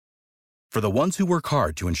For the ones who work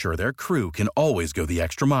hard to ensure their crew can always go the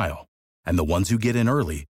extra mile, and the ones who get in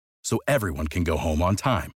early so everyone can go home on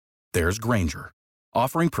time, there's Grainger,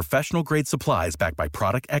 offering professional-grade supplies backed by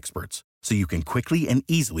product experts so you can quickly and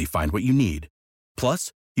easily find what you need.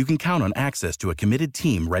 Plus, you can count on access to a committed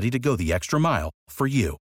team ready to go the extra mile for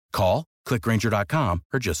you. Call, click Grainger.com,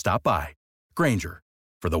 or just stop by. Grainger,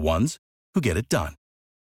 for the ones who get it done.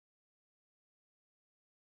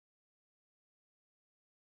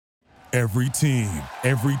 Every team,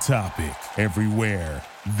 every topic, everywhere.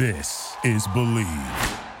 This is Believe.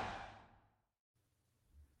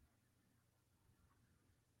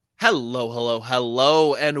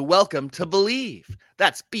 Hello, and welcome to Believe.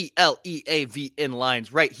 That's BLEAV in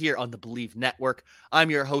lines right here on the Believe Network.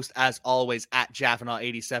 I'm your host, as always, at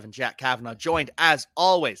Javanaugh87, Jack Kavanaugh, joined as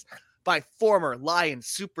always by former Lions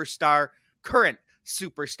superstar, current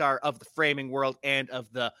superstar of the framing world and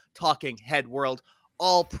of the talking head world,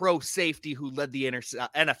 all-pro safety who led the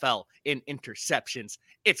NFL in interceptions.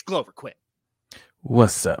 It's Glover Quinn.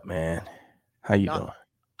 What's up, man? How you doing?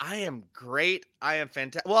 I am great. I am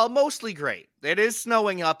fantastic. Well, mostly great. It is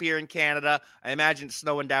snowing up here in Canada. I imagine it's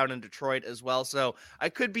snowing down in Detroit as well. So I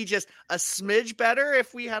could be just a smidge better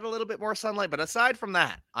if we had a little bit more sunlight. But aside from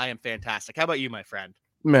that, I am fantastic. How about you, my friend?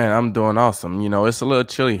 Man, I'm doing awesome. You know, it's a little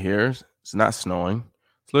chilly here. It's not snowing.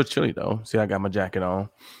 It's a little chilly though. See, I got my jacket on.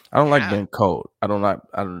 I don't like being cold. I do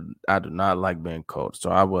not like being cold. So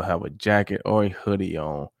I will have a jacket or a hoodie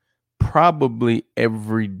on probably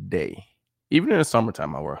every day. Even in the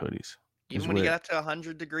summertime, I wear hoodies. Even when you get up to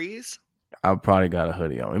 100 degrees? I've probably got a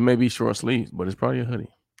hoodie on. It may be short sleeves, but it's probably a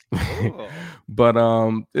hoodie. Oh. But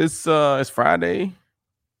it's Friday.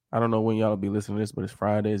 I don't know when y'all will be listening to this, but it's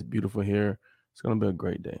Friday. It's beautiful here. It's gonna be a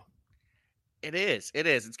great day. It is.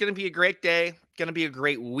 It's going to be a great day. Going to be a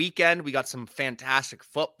great weekend. We got some fantastic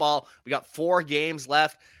football. We got 4 games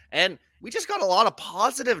left. And we just got a lot of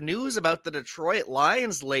positive news about the Detroit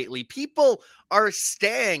Lions lately. People are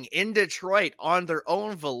staying in Detroit on their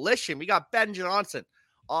own volition. We got Ben Johnson,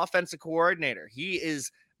 offensive coordinator. He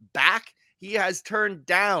is back. He has turned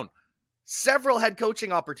down several head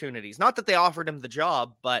coaching opportunities. Not that they offered him the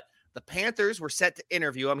job, but the Panthers were set to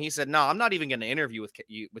interview him. He said, no, I'm not even going to interview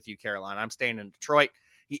with you, Carolina. I'm staying in Detroit.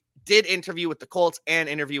 He did interview with the Colts and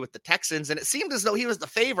interview with the Texans, and it seemed as though he was the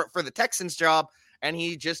favorite for the Texans job, and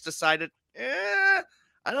he just decided, I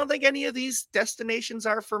don't think any of these destinations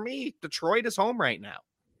are for me. Detroit is home right now.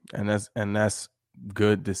 And that's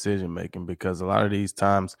good decision making, because a lot of these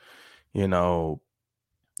times, you know,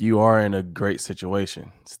 you are in a great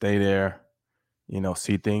situation. Stay there, you know,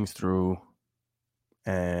 see things through,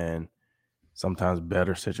 and sometimes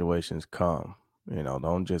better situations come. You know,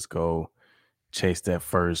 don't just go chase that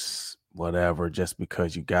first whatever just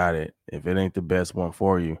because you got it. If it ain't the best one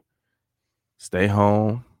for you, stay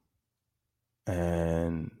home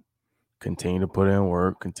and continue to put in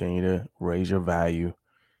work, continue to raise your value,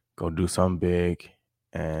 go do something big,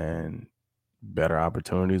 and better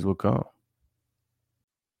opportunities will come.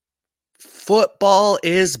 Football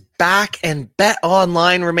is back, and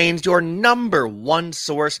BetOnline remains your number one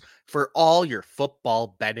source for all your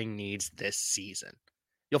football betting needs this season.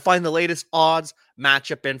 You'll find the latest odds,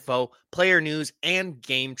 matchup info, player news, and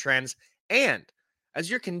game trends. And as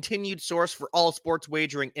your continued source for all sports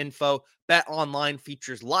wagering info, BetOnline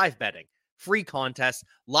features live betting, free contests,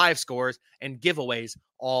 live scores, and giveaways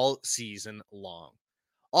all season long.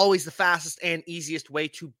 Always the fastest and easiest way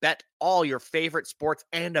to bet all your favorite sports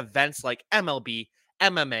and events like MLB,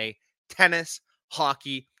 MMA, tennis,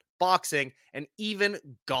 hockey, boxing, and even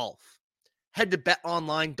golf. Head to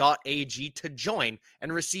betonline.ag to join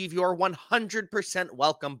and receive your 100%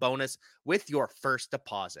 welcome bonus with your first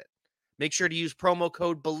deposit. Make sure to use promo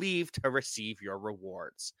code BELIEVE to receive your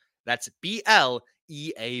rewards. That's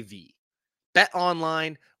BLEAV.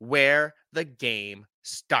 BetOnline, where the game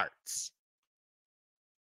starts.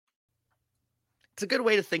 It's a good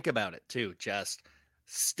way to think about it, too. Just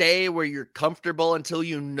stay where you're comfortable until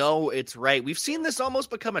you know it's right. We've seen this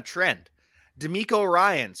almost become a trend. DeMeco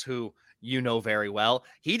Ryans, who you know very well,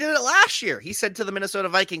 he did it last year. He said to the Minnesota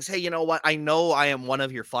Vikings, hey, you know what? I know I am one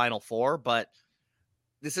of your final 4, but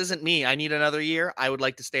this isn't me. I need another year. I would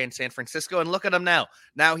like to stay in San Francisco. And look at him now.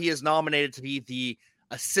 Now he is nominated to be the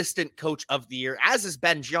assistant coach of the year, as is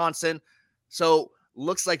Ben Johnson. So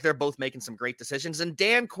looks like they're both making some great decisions. And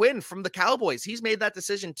Dan Quinn from the Cowboys, he's made that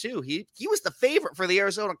decision too. He was the favorite for the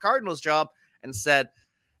Arizona Cardinals job and said,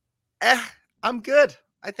 I'm good.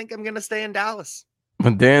 I think I'm going to stay in Dallas.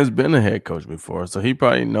 But Dan's been a head coach before, so he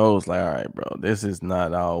probably knows, like, all right, bro, this is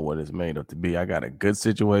not all what it's made up to be. I got a good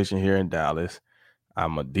situation here in Dallas.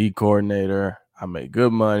 I'm a D coordinator. I make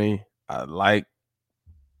good money. I like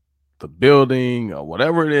the building or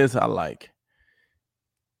whatever it is I like.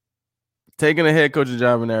 Taking a head coaching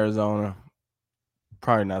job in Arizona,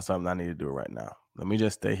 probably not something I need to do right now. Let me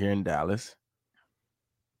just stay here in Dallas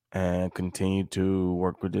and continue to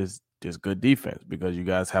work with this good defense, because you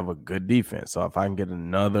guys have a good defense. So if I can get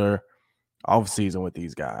another offseason with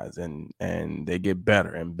these guys and they get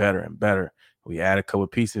better and better and better, we add a couple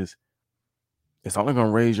of pieces, it's only going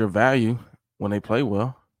to raise your value when they play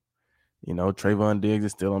well. You know, Trayvon Diggs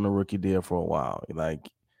is still on the rookie deal for a while. Like,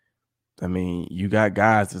 I mean, you got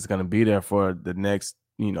guys that's going to be there for the next,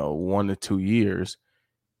 1 to 2 years,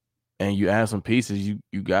 and you add some pieces.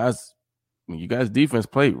 You guys defense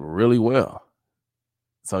played really well,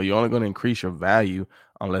 so you're only going to increase your value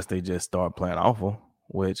unless they just start playing awful,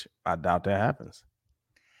 which I doubt that happens.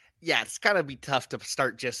 Yeah, it's gotta be tough to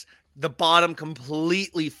start just the bottom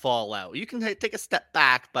completely fall out. You can take a step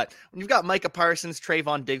back, but when you've got Micah Parsons,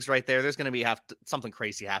 Trayvon Diggs right there, there's going to be something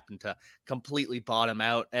crazy happen to completely bottom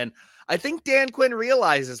out. And I think Dan Quinn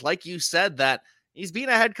realizes, like you said, that he's been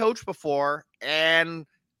a head coach before, and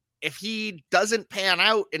if he doesn't pan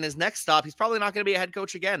out in his next stop, he's probably not going to be a head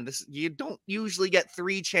coach again. You don't usually get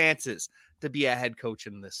 3 chances to be a head coach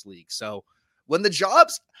in this league. So when the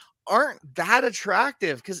jobs aren't that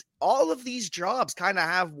attractive, because all of these jobs kind of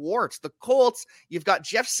have warts. The Colts, you've got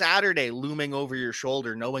Jeff Saturday looming over your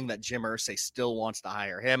shoulder, knowing that Jim Irsay still wants to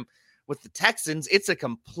hire him. With the Texans, it's a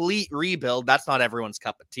complete rebuild. That's not everyone's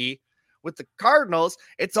cup of tea. With the Cardinals,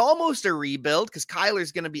 it's almost a rebuild because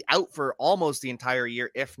Kyler's going to be out for almost the entire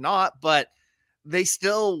year, if not, but they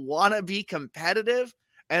still want to be competitive.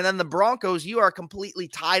 And then the Broncos, you are completely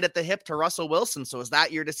tied at the hip to Russell Wilson. So is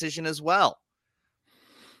that your decision as well?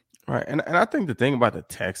 Right. And I think the thing about the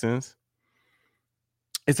Texans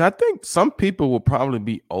is I think some people will probably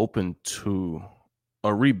be open to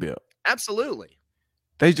a rebuild. Absolutely.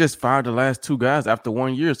 They just fired the last 2 guys after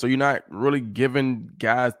 1 year, so you're not really giving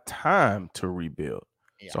guys time to rebuild.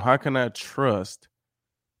 Yeah. So how can I trust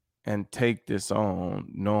and take this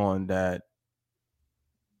on knowing that,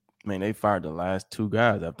 they fired the last 2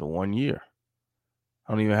 guys after 1 year?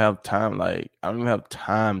 I don't even have time. I don't even have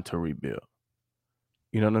time to rebuild.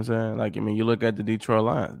 You know what I'm saying? You look at the Detroit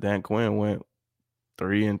Lions. Dan Quinn went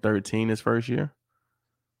 3-13 his first year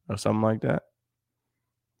or something like that.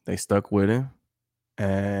 They stuck with him.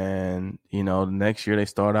 And, the next year they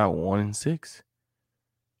start out 1-6.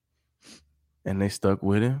 And they stuck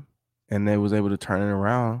with him. And they was able to turn it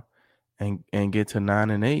around and get to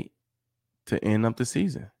 9-8 to end up the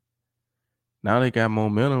season. Now they got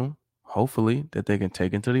momentum, hopefully, that they can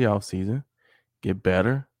take into the offseason, get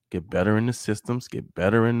better in the systems, get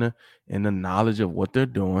better in the knowledge of what they're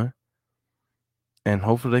doing. And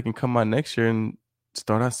hopefully they can come out next year and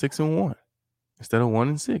start out 6-1 instead of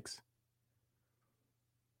 1-6.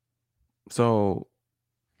 So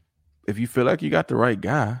if you feel like you got the right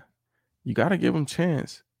guy, you got to give him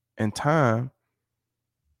chance and time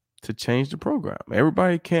to change the program.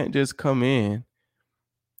 Everybody can't just come in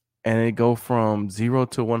and it go from 0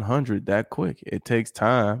 to 100 that quick. It takes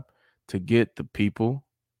time to get the people,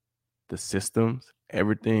 the systems,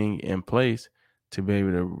 everything in place to be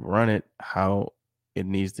able to run it how it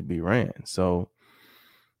needs to be ran. So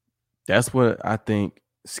that's what I think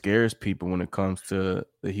scares people when it comes to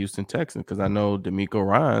the Houston Texans, because I know DeMeco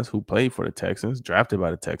Ryans, who played for the Texans, drafted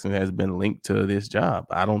by the Texans, has been linked to this job.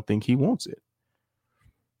 I don't think he wants it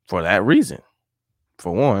for that reason.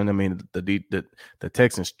 For one, the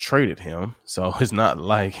Texans traded him, so it's not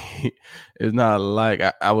like he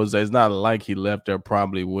left there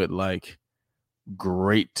probably with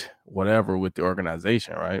great whatever with the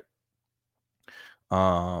organization, right?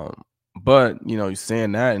 But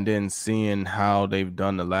saying that and then seeing how they've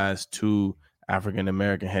done the last 2 African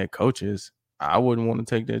American head coaches, I wouldn't want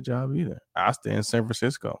to take that job either. I stay in San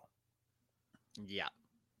Francisco. Yeah.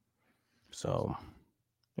 So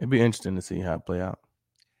it'd be interesting to see how it play out.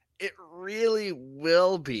 It really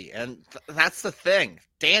will be. And that's the thing.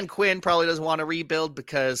 Dan Quinn probably doesn't want to rebuild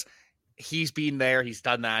because he's been there. He's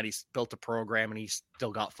done that. He's built a program and he's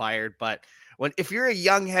still got fired. But if you're a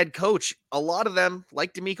young head coach, a lot of them,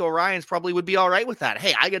 like DeMeco Ryans, probably would be all right with that.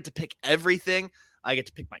 Hey, I get to pick everything. I get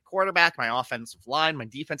to pick my quarterback, my offensive line, my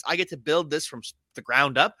defense. I get to build this from the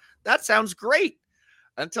ground up. That sounds great.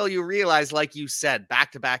 Until you realize, like you said,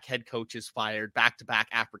 back-to-back head coaches fired, back-to-back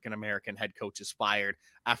African-American head coaches fired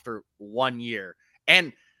after 1 year.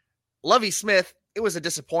 And Lovie Smith, it was a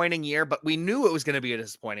disappointing year, but we knew it was going to be a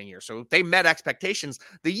disappointing year. So they met expectations.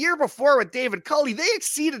 The year before with David Culley, they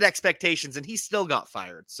exceeded expectations and he still got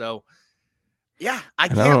fired. So yeah, I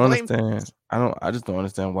just don't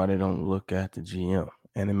understand why they don't look at the GM.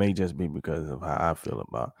 And it may just be because of how I feel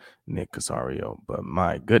about Nick Casario. But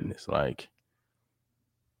my goodness, like,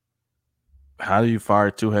 how do you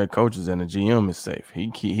fire 2 head coaches and the GM is safe?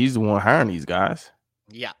 He's the one hiring these guys.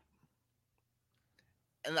 Yeah.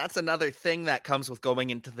 And that's another thing that comes with going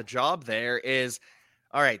into the job there is,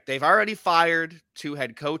 all right, they've already fired 2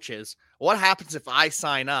 head coaches. What happens if I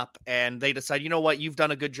sign up and they decide, you know what, you've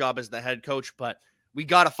done a good job as the head coach, but we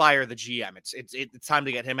got to fire the GM. It's time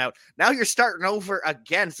to get him out. Now you're starting over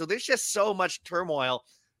again. So there's just so much turmoil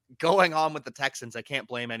going on with the Texans. I can't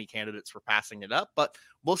blame any candidates for passing it up, but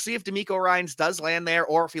we'll see if DeMeco Ryans does land there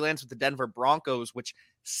or if he lands with the Denver Broncos, which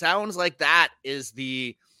sounds like that is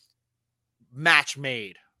the match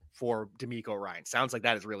made for DeMeco Ryans. Sounds like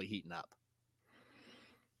that is really heating up.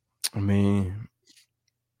 I mean,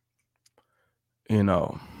 you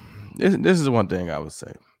know, this is one thing I would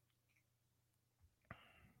say.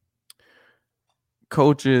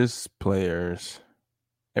 Coaches, players,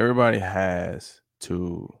 everybody has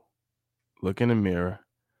to look in the mirror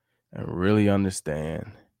and really understand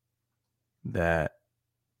that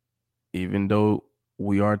even though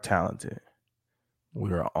we are talented,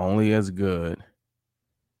 we are only as good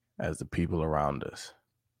as the people around us.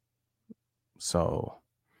 So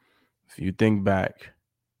if you think back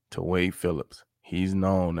to Wade Phillips, he's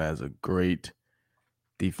known as a great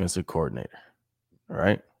defensive coordinator,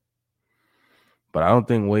 right? But I don't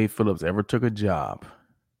think Wade Phillips ever took a job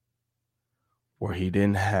where he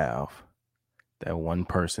didn't have that one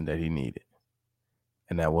person that he needed,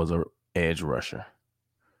 and that was an edge rusher.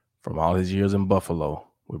 From all his years in Buffalo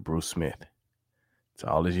with Bruce Smith, to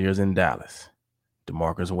all his years in Dallas,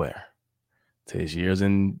 DeMarcus Ware, to his years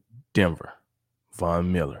in Denver,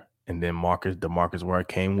 Von Miller, and then DeMarcus Ware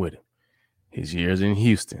came with him. His years in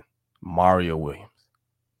Houston, Mario Williams,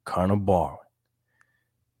 Connor Barwin.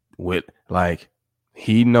 With, like,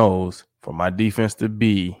 he knows for my defense to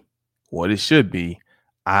be what it should be,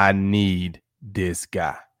 I need this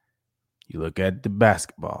guy. You look at the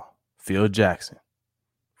basketball, Phil Jackson,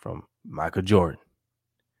 from Michael Jordan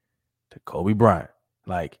to Kobe Bryant.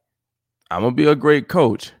 Like, I'm going to be a great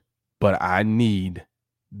coach, but I need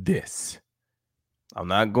this. I'm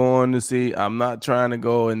not trying to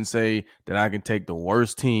go and say that I can take the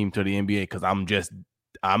worst team to the NBA because I'm just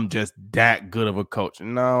that good of a coach.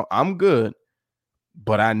 No, I'm good,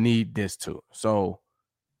 but I need this too. So,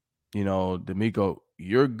 you know, DeMeco,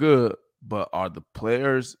 you're good, but are the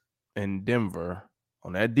players in Denver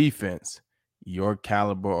on that defense your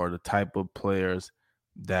caliber or the type of players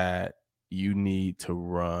that you need to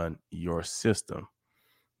run your system?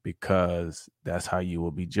 Because that's how you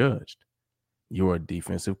will be judged. You're a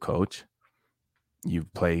defensive coach.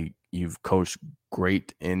 You've coached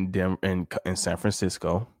great in Denver, in San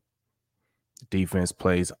Francisco. Defense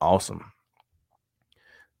plays awesome.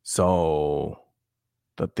 So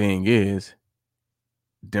the thing is,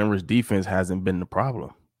 Denver's defense hasn't been the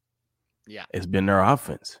problem. Yeah. It's been their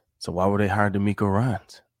offense. So why would they hire DeMeco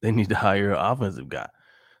Ryans? They need to hire an offensive guy.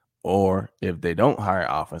 Or if they don't hire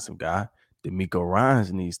an offensive guy, DeMeco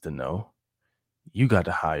Ryans needs to know you got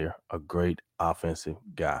to hire a great offensive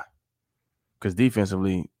guy. Because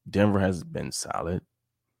defensively, Denver has been solid.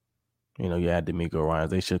 You know, you had DeMeco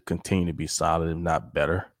Ryans. They should continue to be solid, if not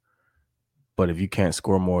better. But if you can't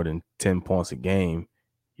score more than 10 points a game,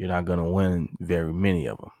 you're not going to win very many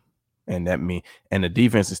of them. And the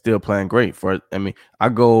defense is still playing great. I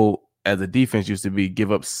go as a defense used to be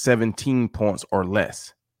give up 17 points or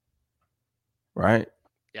less. Right?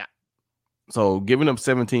 Yeah. So giving up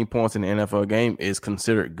 17 points in the NFL game is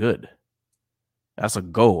considered good. That's a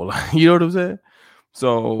goal. You know what I'm saying?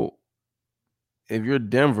 So if you're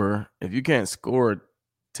Denver, if you can't score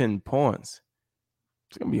 10 points,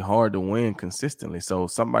 it's going to be hard to win consistently. So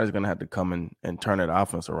somebody's going to have to come and turn that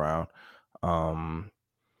offense around.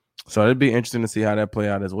 So it'd be interesting to see how that play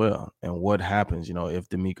out as well. And what happens, you know, if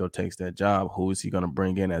DeMeco takes that job, who is he going to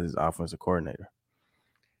bring in as his offensive coordinator?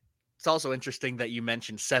 It's also interesting that you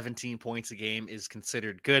mentioned 17 points a game is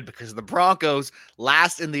considered good because the Broncos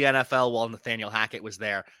last in the NFL while Nathaniel Hackett was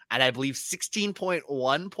there, and I believe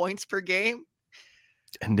 16.1 points per game.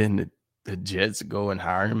 And then the Jets go and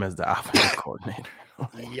hire him as the offensive coordinator.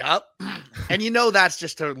 Yep. And you know that's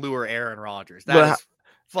just to lure Aaron Rodgers. Does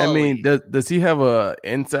he have a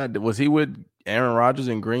inside? Was he with Aaron Rodgers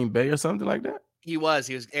in Green Bay or something like that? He was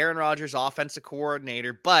Aaron Rodgers' offensive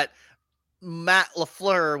coordinator, but Matt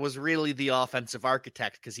LaFleur was really the offensive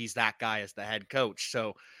architect because he's that guy as the head coach.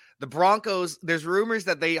 So the Broncos, there's rumors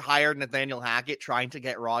that they hired Nathaniel Hackett trying to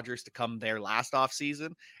get Rodgers to come there last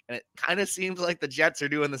offseason. And it kind of seems like the Jets are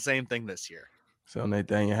doing the same thing this year. So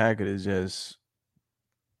Nathaniel Hackett is just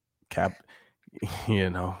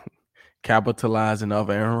capitalizing off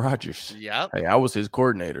Aaron Rodgers. Yep. Hey, I was his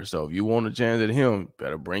coordinator, so if you want a chance at him,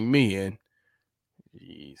 better bring me in.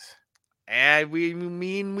 Jeez. And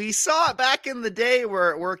we saw it back in the day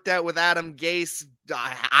where it worked out with Adam Gase.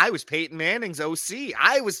 I was Peyton Manning's OC.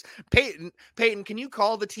 I was Peyton. Peyton, can you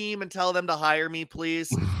call the team and tell them to hire me, please?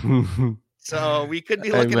 So we could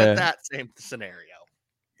be looking at that same scenario.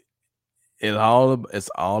 It's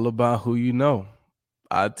all about who you know.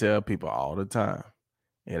 I tell people all the time,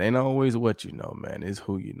 it ain't always what you know, man. It's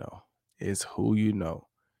who you know. It's who you know.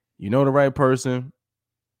 You know the right person,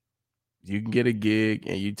 you can get a gig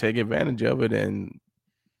and you take advantage of it, and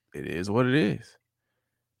it is what it is.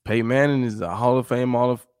 Peyton Manning is a Hall of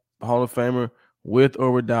Famer with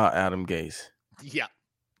or without Adam Gase. Yeah.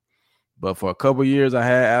 But for a couple years, I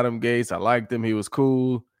had Adam Gase. I liked him. He was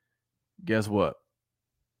cool. Guess what?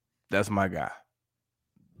 That's my guy.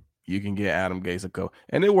 You can get Adam Gase a coach.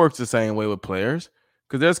 And it works the same way with players,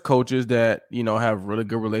 because there's coaches that, have really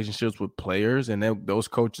good relationships with players, and those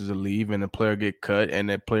coaches will leave and the player get cut, and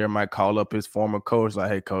that player might call up his former coach like,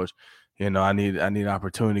 hey, coach, I need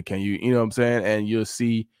opportunity. Can you, you know what I'm saying? And you'll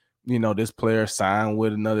see, this player sign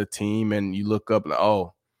with another team, and you look up like,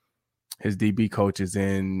 oh, his DB coach is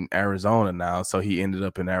in Arizona now. So he ended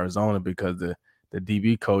up in Arizona because the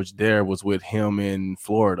DB coach there was with him in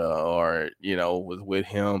Florida, or, was with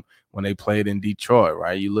him when they played in Detroit,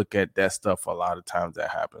 right? You look at that stuff, a lot of times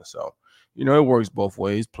that happens. So, it works both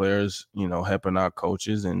ways. Players, helping out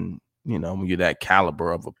coaches, and, when you're that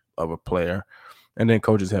caliber of a player, and then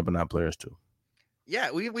coaches helping out players too.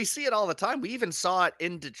 Yeah, we see it all the time. We even saw it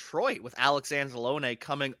in Detroit with Alex Anzalone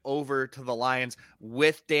coming over to the Lions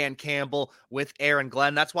with Dan Campbell, with Aaron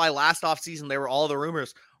Glenn. That's why last offseason there were all the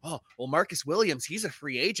rumors. Oh, well, Marcus Williams, he's a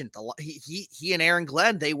free agent. He and Aaron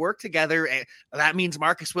Glenn, they work together. And that means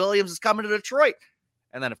Marcus Williams is coming to Detroit.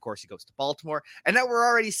 And then, of course, he goes to Baltimore. And now we're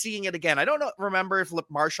already seeing it again. I don't remember if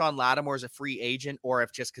Marshawn Lattimore is a free agent, or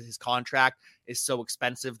if just because his contract is so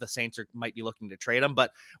expensive, the Saints might be looking to trade him.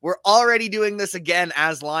 But we're already doing this again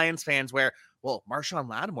as Lions fans where, well, Marshawn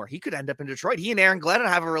Lattimore, he could end up in Detroit. He and Aaron Glenn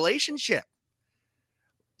have a relationship.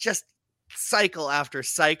 Just cycle after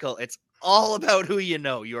cycle. It's all about who you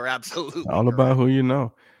know. You are absolutely all correct. About who you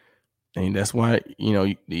know. And that's why,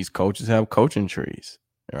 these coaches have coaching trees,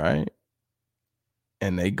 right?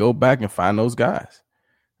 And they go back and find those guys.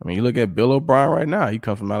 I mean, you look at Bill O'Brien right now. He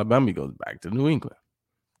comes from Alabama. He goes back to New England,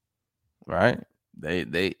 right?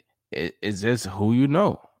 It's just who you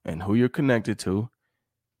know and who you're connected to.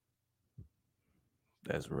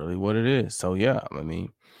 That's really what it is. So, yeah, I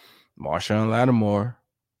mean, Marshawn Lattimore,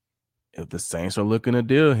 if the Saints are looking to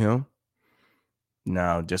deal him,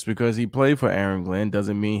 now, just because he played for Aaron Glenn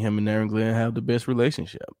doesn't mean him and Aaron Glenn have the best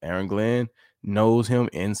relationship. Aaron Glenn knows him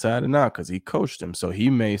inside and out because he coached him. So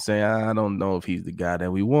he may say, I don't know if he's the guy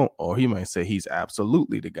that we want. Or he might say he's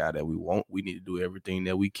absolutely the guy that we want. We need to do everything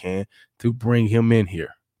that we can to bring him in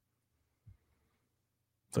here.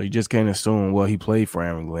 So you just can't assume, well, he played for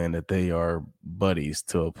Aaron Glenn, that they are buddies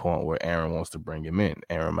to a point where Aaron wants to bring him in.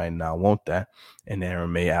 Aaron might not want that, and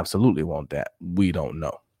Aaron may absolutely want that. We don't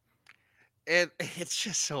know. It's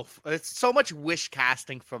just it's so much wish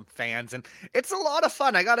casting from fans, and it's a lot of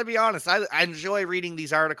fun. I got to be honest. I enjoy reading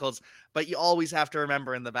these articles, but you always have to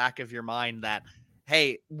remember in the back of your mind that,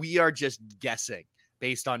 hey, we are just guessing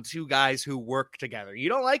based on two guys who work together. You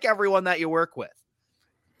don't like everyone that you work with.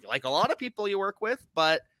 You like a lot of people you work with,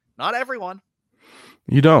 but not everyone.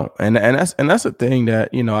 You don't. And that's a thing that,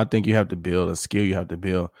 I think you have to build, a skill you have to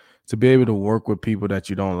build to be able to work with people that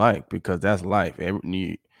you don't like, because that's life.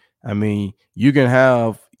 I mean, you can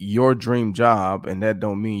have your dream job, and that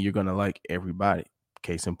don't mean you're going to like everybody.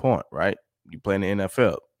 Case in point, right? You play in the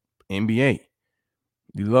NFL, NBA.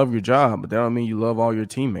 You love your job, but that don't mean you love all your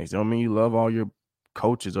teammates. That don't mean you love all your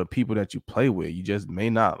coaches or people that you play with. You just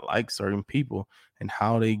may not like certain people and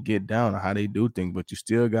how they get down or how they do things, but you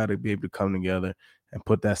still got to be able to come together and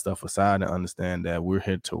put that stuff aside and understand that we're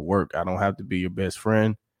here to work. I don't have to be your best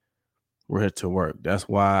friend. We're here to work. That's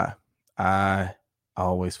why I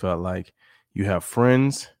always felt like you have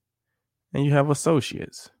friends and you have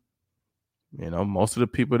associates. Most of the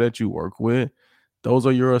people that you work with, those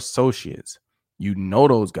are your associates. You know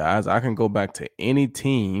those guys. I can go back to any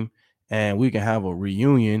team and we can have a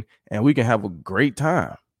reunion and we can have a great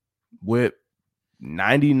time with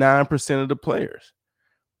 99% of the players.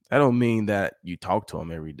 That don't mean that you talk to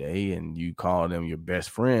them every day and you call them your best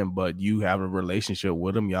friend, but you have a relationship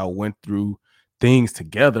with them. Y'all went through things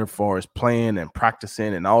together as far as playing and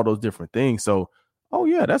practicing and all those different things. So, oh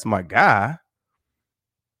yeah, that's my guy.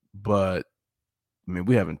 But I mean,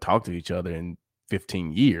 we haven't talked to each other in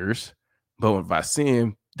 15 years. But if I see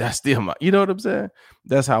him that's still my, you know what I'm saying?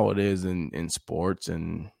 That's how it is in sports,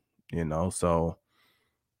 and so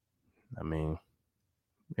I mean,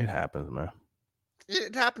 it happens, man.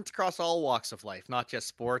 It happens across all walks of life, not just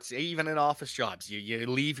sports, even in office jobs. You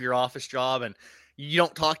leave your office job and you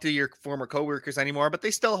don't talk to your former coworkers anymore, but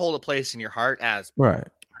they still hold a place in your heart as Right.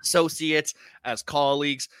 associates, as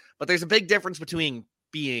colleagues. But there's a big difference between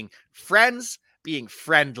being friends, being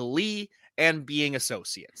friendly, and being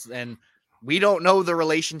associates. And we don't know the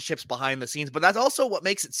relationships behind the scenes, but that's also what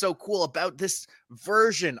makes it so cool about this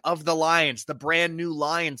version of the Lions, the brand new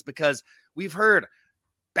Lions, because we've heard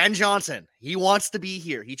Ben Johnson, he wants to be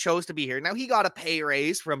here. He chose to be here. Now, he got a pay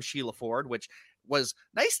raise from Sheila Ford, which was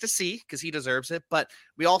nice to see because he deserves it. But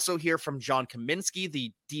we also hear from John Kaminsky,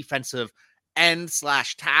 the defensive end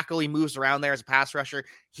 / tackle. He moves around there as a pass rusher.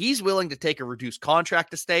 He's willing to take a reduced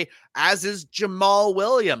contract to stay, as is Jamal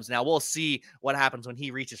Williams. Now, we'll see what happens when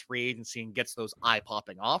he reaches free agency and gets those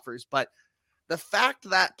eye-popping offers. But the fact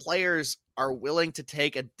that players are willing to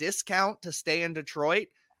take a discount to stay in Detroit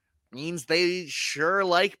means they sure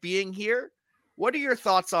like being here. What are your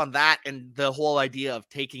thoughts on that and the whole idea of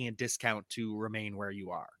taking a discount to remain where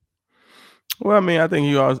you are? Well, I mean, I think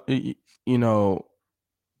you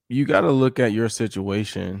got to look at your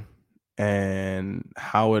situation and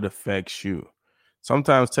how it affects you.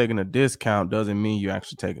 Sometimes taking a discount doesn't mean you're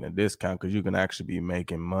actually taking a discount, because you can actually be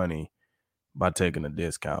making money by taking a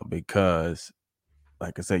discount, because,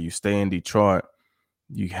 like I said, you stay in Detroit,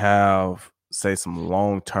 you have, say, some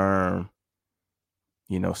long-term,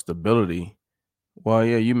 stability. Well,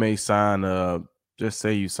 yeah, you may sign just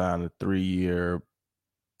say you sign a 3-year,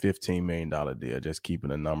 $15 million deal, just keeping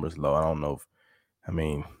the numbers low. I don't know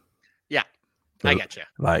Yeah, I get you.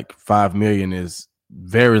 Like $5 million is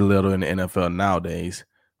very little in the NFL nowadays.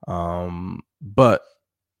 But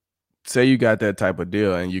say you got that type of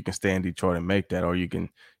deal and you can stay in Detroit and make that, or you can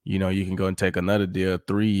go and take another deal,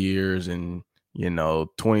 3 years and,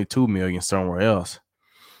 $22 million somewhere else.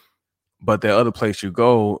 But the other place you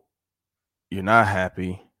go, you're not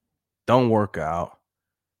happy, don't work out,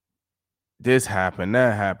 this happened,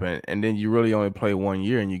 that happened, and then you really only play 1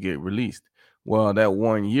 year and you get released. Well, that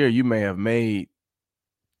 1 year you may have made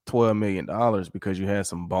 $12 million because you had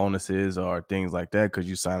some bonuses or things like that because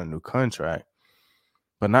you signed a new contract.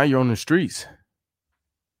 But now you're on the streets.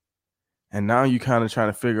 And now you kind of trying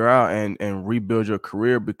to figure out and rebuild your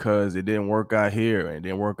career because it didn't work out here and it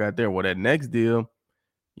didn't work out there. Well, that next deal,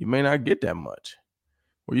 you may not get that much.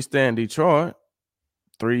 Well, you stay in Detroit,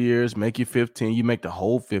 3 years, make you 15. You make the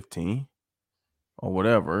whole 15 or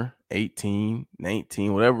whatever, 18,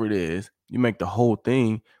 19, whatever it is. You make the whole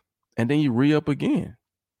thing, and then you re-up again.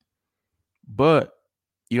 But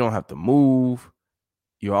you don't have to move.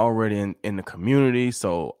 You're already in the community,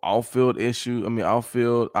 so outfield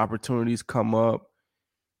opportunities come up.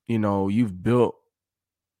 You've built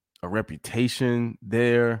a reputation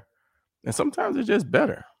there, and sometimes it's just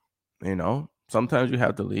better. Sometimes you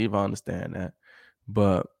have to leave. I understand that,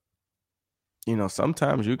 but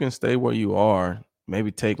sometimes you can stay where you are,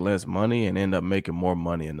 maybe take less money, and end up making more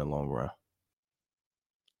money in the long run.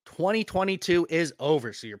 2022 is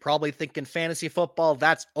over, so you're probably thinking fantasy football,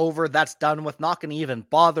 that's over, that's done with, not going to even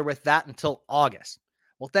bother with that until August.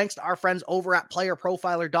 Well, thanks to our friends over at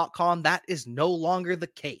playerprofiler.com, that is no longer the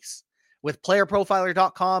case. With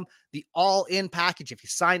playerprofiler.com, the all-in package, if you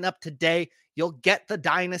sign up today, you'll get the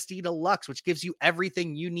Dynasty Deluxe, which gives you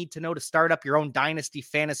everything you need to know to start up your own Dynasty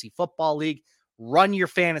Fantasy Football League, run your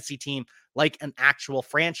fantasy team like an actual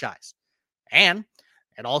franchise. And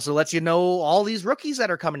it also lets you know all these rookies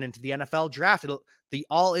that are coming into the NFL draft. The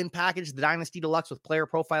all-in package, the Dynasty Deluxe with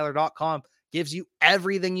playerprofiler.com, gives you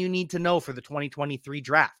everything you need to know for the 2023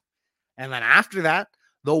 draft. And then after that,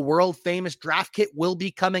 the world-famous draft kit will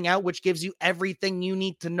be coming out, which gives you everything you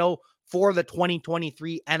need to know for the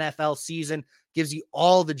 2023 NFL season, gives you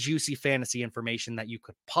all the juicy fantasy information that you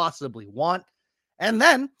could possibly want. And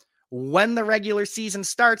then when the regular season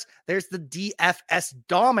starts, there's the DFS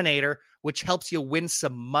Dominator, which helps you win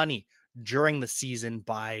some money during the season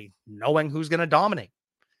by knowing who's going to dominate.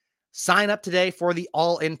 Sign up today for the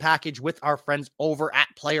all-in package with our friends over at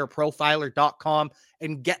playerprofiler.com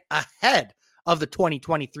and get ahead of the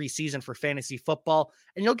 2023 season for fantasy football,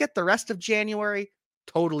 and you'll get the rest of January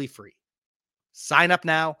totally free. Sign up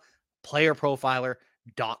now,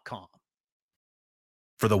 playerprofiler.com.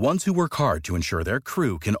 For the ones who work hard to ensure their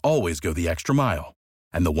crew can always go the extra mile,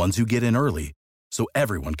 and the ones who get in early so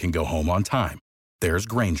everyone can go home on time, there's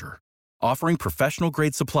Grainger, offering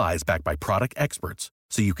professional-grade supplies backed by product experts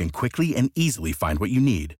so you can quickly and easily find what you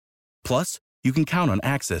need. Plus, you can count on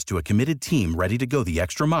access to a committed team ready to go the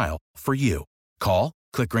extra mile for you. Call,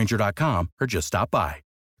 click Grainger.com, or just stop by.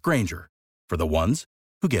 Grainger, for the ones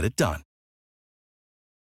who get it done.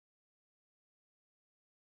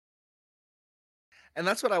 And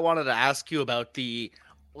that's what I wanted to ask you about, the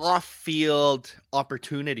off-field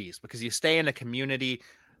opportunities, because you stay in a community,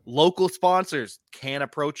 local sponsors can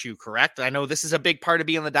approach you, correct? I know this is a big part of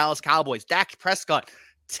being the Dallas Cowboys. Dak Prescott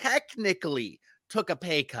technically took a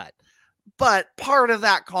pay cut, but part of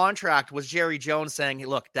that contract was Jerry Jones saying, hey,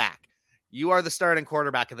 look, Dak, you are the starting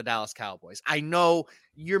quarterback of the Dallas Cowboys. I know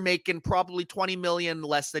you're making probably 20 million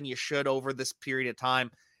less than you should over this period of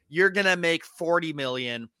time. You're going to make 40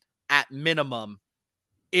 million at minimum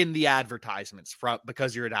in the advertisements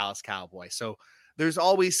because you're a Dallas Cowboy. So there's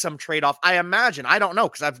always some trade-off. I imagine, I don't know,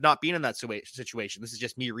 because I've not been in that situation. This is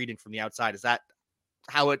just me reading from the outside. Is that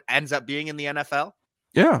how it ends up being in the NFL?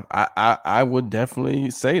 Yeah, I would definitely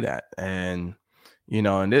say that. And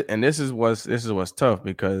and this is what's tough,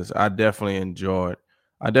 because I definitely enjoyed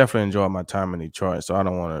my time in Detroit. So I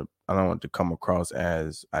don't want it to come across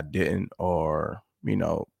as I didn't, or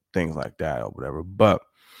things like that or whatever. But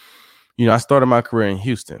I started my career in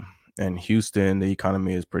Houston, and Houston, the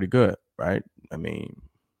economy is pretty good, right? I mean,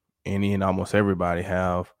 any and almost everybody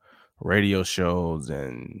have radio shows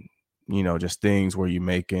and, just things where you're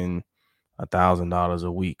making $1,000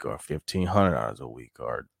 a week or $1,500 a week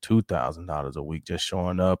or $2,000 a week just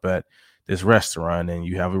showing up at this restaurant, and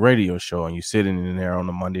you have a radio show and you're sitting in there on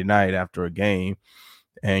a Monday night after a game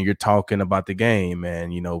and you're talking about the game,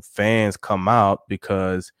 and, fans come out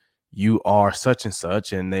because you are such and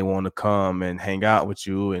such, and they want to come and hang out with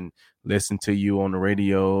you and listen to you on the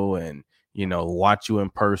radio and, watch you in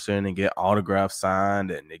person and get autographs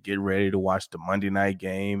signed, and they get ready to watch the Monday night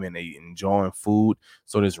game, and they enjoying food.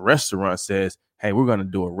 So this restaurant says, hey, we're going to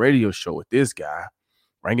do a radio show with this guy.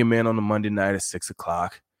 Bring him in on the Monday night at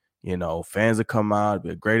 6:00. Fans will come out. It'll be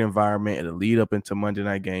a great environment. It'll lead up into Monday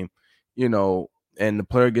night game, and the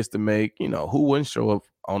player gets to make, who wouldn't show up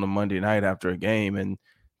on a Monday night after a game and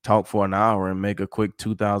talk for an hour and make a quick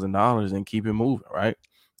 $2,000 and keep it moving, right?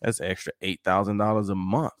 That's extra $8,000 a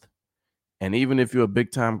month. And even if you're a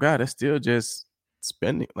big time guy, that's still just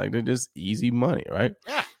spending. Like, they're just easy money, right?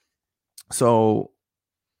 Yeah. So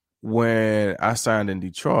when I signed in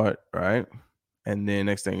Detroit, right, and then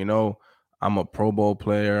next thing you know, I'm a Pro Bowl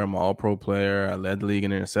player, I'm an All-Pro player, I led the league in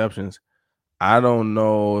interceptions. I don't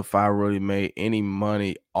know if I really made any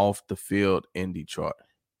money off the field in Detroit.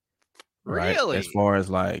 Right? Really? As far as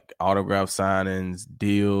like autograph signings,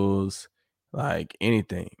 deals, like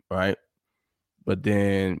anything, right? But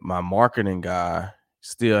then my marketing guy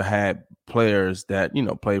still had players that,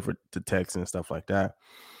 played for the Texans and stuff like that.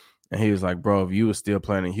 And he was like, bro, if you were still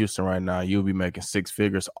playing in Houston right now, you'll be making six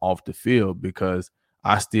figures off the field, because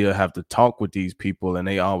I still have to talk with these people and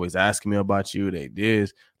they always ask me about you. They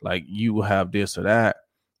this, like, you will have this or that.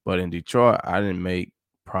 But in Detroit, I didn't make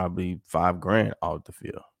probably $5,000 off the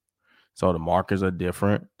field. So the markers are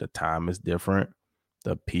different. The time is different.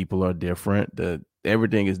 The people are different.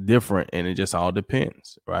 Everything is different, and it just all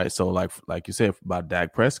depends, right? So like you said about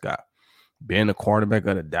Dak Prescott, being a quarterback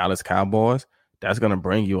of the Dallas Cowboys, that's going to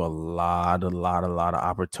bring you a lot of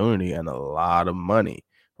opportunity and a lot of money,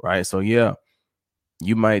 right? So yeah,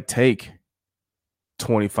 you might take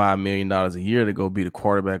 $25 million a year to go be the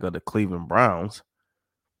quarterback of the Cleveland Browns,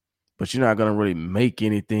 but you're not going to really make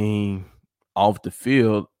anything off the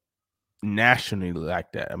field nationally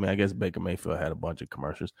like that. I mean, I guess Baker Mayfield had a bunch of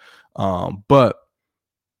commercials, but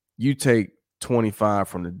you take 25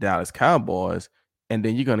 from the Dallas Cowboys, and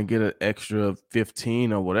then you're going to get an extra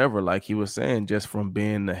 15 or whatever, like he was saying, just from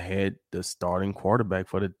being the starting quarterback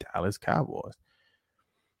for the Dallas Cowboys.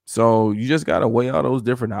 So you just got to weigh all those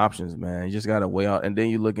different options, man. You just got to weigh out, and then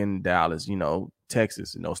you look in Dallas,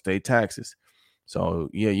 Texas, state taxes.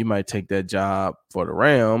 So yeah, you might take that job for the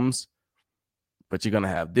Rams, but you're going to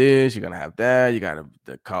have this, you're going to have that. You got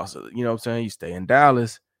the cost of, what I'm saying? You stay in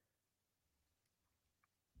Dallas.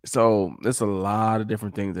 So there's a lot of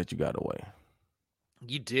different things that you got to weigh.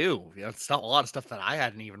 You do. It's a lot of stuff that I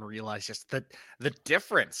hadn't even realized. Just the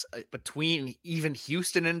difference between even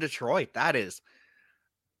Houston and Detroit. That is,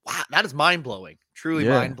 wow, that is mind-blowing. Truly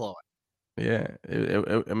mind-blowing. Yeah.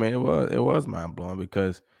 It was mind-blowing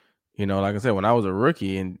because, like I said, when I was a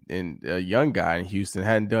rookie and a young guy in Houston,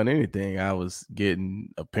 hadn't done anything, I was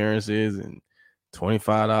getting appearances and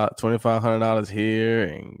 $2,500 here,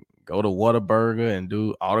 and go to Whataburger and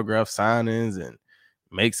do autograph signings and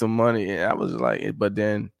make some money. And I was like, but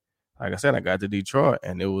then, like I said, I got to Detroit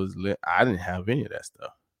and it was lit. I didn't have any of that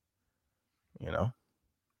stuff. Yeah.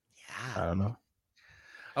 I don't know.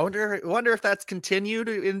 I wonder if that's continued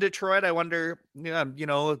in Detroit. I wonder,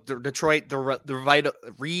 Detroit, the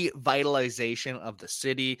revitalization of the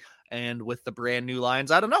city And with the brand new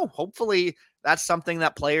Lions, I don't know. Hopefully that's something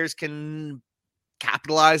that players can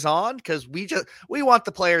capitalize on, because we want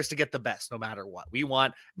the players to get the best no matter what. We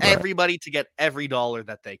want everybody to get every dollar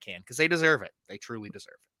that they can, because they deserve it. They truly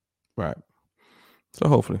deserve it. Right. So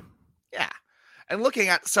hopefully. Yeah. And looking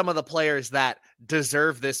at some of the players that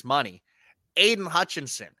deserve this money, Aiden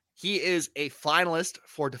Hutchinson, he is a finalist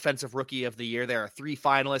for Defensive Rookie of the Year. There are 3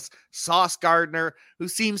 finalists. Sauce Gardner, who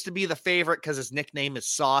seems to be the favorite because his nickname is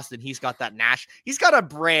Sauce, and he's got that he's got a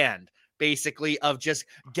brand basically of just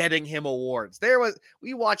getting him awards.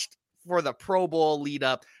 We watched for the Pro Bowl lead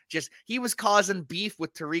up, he was causing beef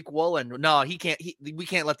with Tariq Woolen. No, we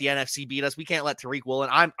can't let the NFC beat us. We can't let Tariq Woolen.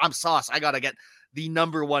 I'm Sauce. I got to get the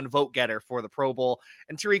number 1 vote getter for the Pro Bowl.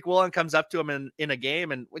 And Tariq Woolen comes up to him in a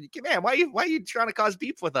game and, man, why are you trying to cause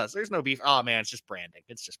beef with us? There's no beef. Oh man, it's just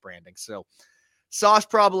branding. So Sauce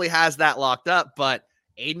probably has that locked up, but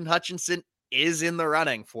Aiden Hutchinson is in the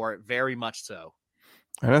running for it, very much so.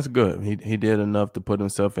 And that's good. He did enough to put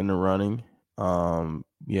himself in the running.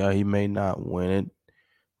 Yeah, he may not win it,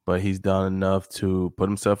 but he's done enough to put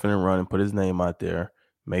himself in the running, put his name out there,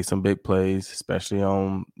 make some big plays, especially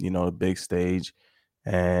on, the big stage.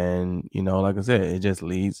 And, like I said, it just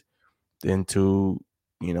leads into,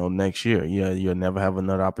 next year. Yeah, you'll never have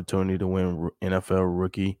another opportunity to win NFL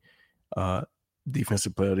Rookie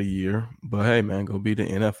Defensive Player of the Year. But hey, man, go be the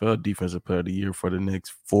NFL Defensive Player of the Year for the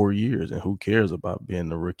next 4 years. And who cares about being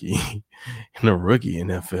the rookie and the rookie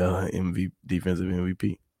NFL defensive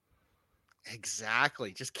MVP?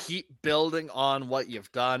 Exactly. Just keep building on what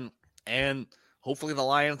you've done, and hopefully the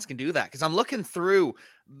Lions can do that. Because I'm looking through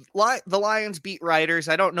the Lions beat writers.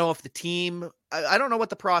 I don't know if the team, I don't know what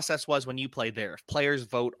the process was when you played there. If players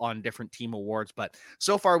vote on different team awards, but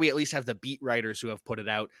so far we at least have the beat writers who have put it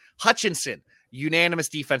out. Hutchinson, unanimous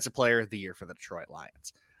Defensive Player of the Year for the Detroit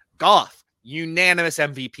Lions. Goff, unanimous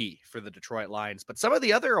MVP for the Detroit Lions. But some of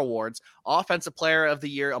the other awards, Offensive Player of the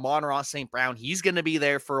Year, Amon-Ra St. Brown, he's going to be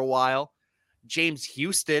there for a while. James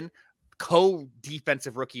Houston,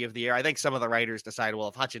 co-Defensive Rookie of the Year. I think some of the writers decided, well,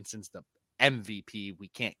 if Hutchinson's the MVP, we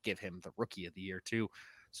can't give him the Rookie of the Year too.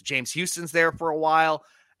 So James Houston's there for a while.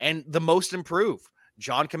 And the most improved,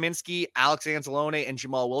 John Kaminsky, Alex Anzalone, and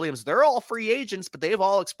Jamal Williams, they're all free agents, but they've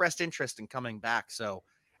all expressed interest in coming back. So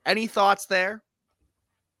any thoughts there?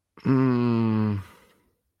 I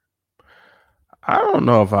don't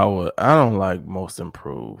know if I would. I don't like most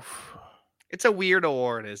improved. It's a weird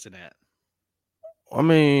award, isn't it? I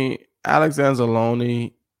mean, Alex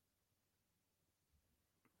Anzalone,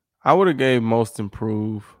 I would have gave most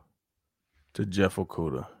improved to Jeff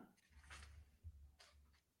Okudah.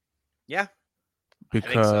 Yeah.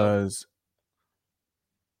 Because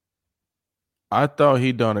I thought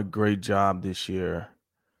he done a great job this year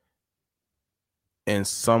in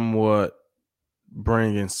somewhat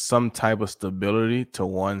bringing some type of stability to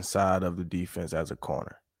one side of the defense as a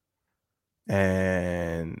corner.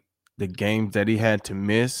 And the games that he had to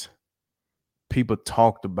miss, people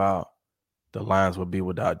talked about the Lions would be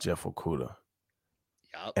without Jeff Okudah.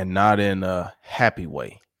 Yep. And not in a happy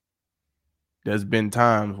way. There's been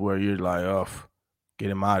times where you're like, oh, get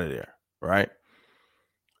him out of there, right?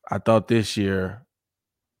 I thought this year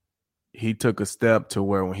he took a step to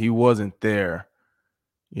where when he wasn't there,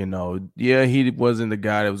 he wasn't the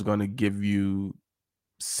guy that was going to give you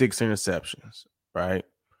 6 interceptions, right?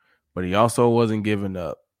 But he also wasn't giving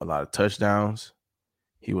up a lot of touchdowns.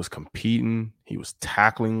 He was competing. He was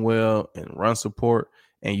tackling well and run support.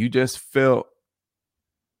 And you just felt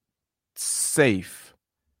safe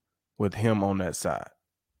with him on that side.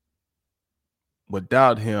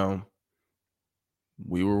 Without him,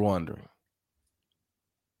 we were wondering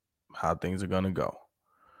how things are going to go.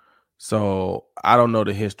 So I don't know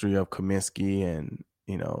the history of Kaminsky and,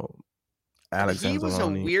 Alex Anzalone. He was a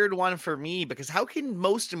weird one for me because how can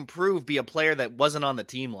most improved be a player that wasn't on the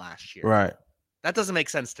team last year? Right. That doesn't make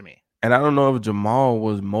sense to me. And I don't know if Jamal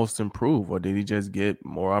was most improved or did he just get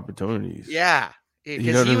more opportunities? Yeah.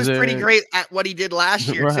 Because he was pretty great at what he did last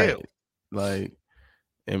year, right. too. Like,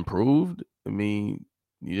 improved? I mean,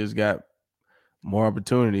 you just got more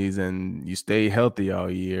opportunities and you stay healthy all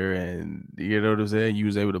year. And, you know what I'm saying? You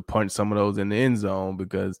was able to punch some of those in the end zone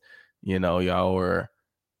because, y'all were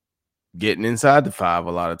getting inside the 5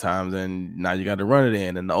 a lot of times. And now you got to run it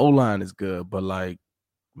in. And the O-line is good. But, like,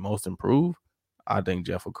 most improved? I think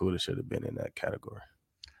Jeff Okudah should have been in that category.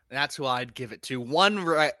 That's who I'd give it to. One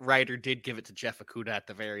writer did give it to Jeff Okudah at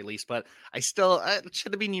the very least, but it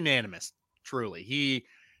should have been unanimous. Truly,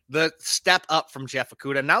 the step up from Jeff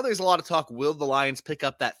Okudah. Now there's a lot of talk. Will the Lions pick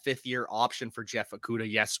up that 5th-year option for Jeff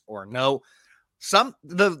Okudah? Yes or no?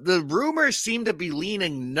 The rumors seem to be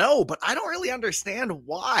leaning no, but I don't really understand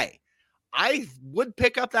why. I would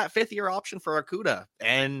pick up that 5th-year option for Okudah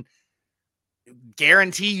and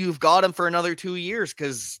guarantee you've got him for another 2 years,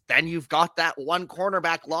 because then you've got that one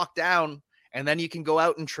cornerback locked down, and then you can go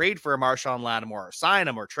out and trade for a Marshawn Lattimore or sign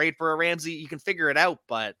him or trade for a Ramsey. You can figure it out,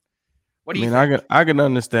 but what do you think? I can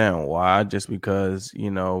understand why, just because,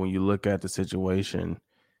 when you look at the situation,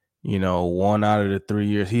 1 out of the 3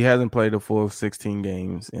 years, he hasn't played a full 16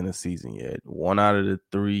 games in a season yet. 1 out of the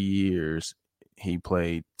 3 years, he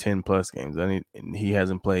played 10 plus games. And he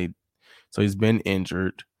hasn't played, so he's been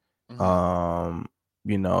injured.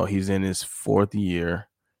 Mm-hmm. He's in his 4th year,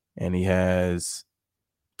 and he has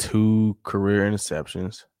 2 career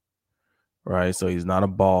interceptions, right? So he's not a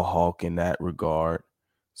ball hawk in that regard.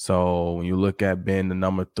 So when you look at being the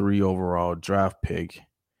number 3 overall draft pick,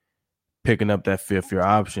 picking up that 5th-year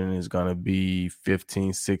option is going to be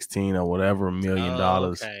 15, 16 or whatever $1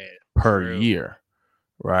 million per year,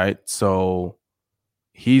 right? So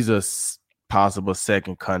he's a possible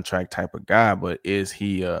second contract type of guy, but is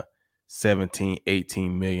he a 17,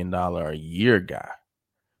 18 million dollar a year guy,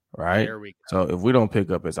 right? There we go. So if we don't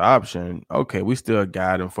pick up his option, okay, we still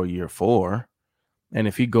got him for year 4. And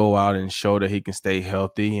if he go out and show that he can stay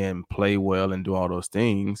healthy and play well and do all those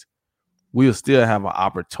things, we'll still have an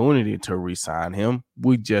opportunity to re-sign him.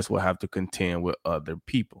 We just will have to contend with other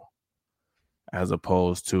people, as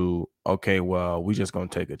opposed to, okay, well, we just going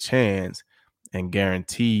to take a chance and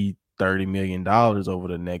guarantee $30 million over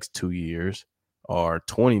the next 2 years, or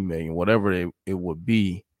 $20 million, whatever it would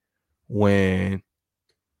be, when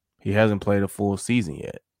he hasn't played a full season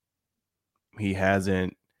yet. He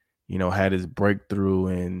hasn't, had his breakthrough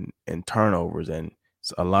in turnovers. And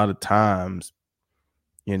a lot of times,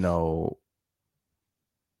 when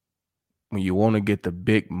you want to get the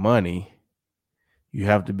big money, you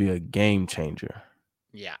have to be a game changer.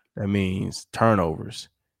 Yeah. That means turnovers,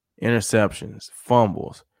 interceptions,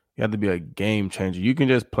 fumbles. You have to be a game changer. You can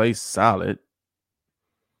just play solid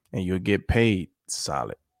and you'll get paid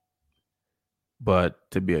solid. But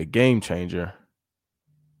to be a game changer,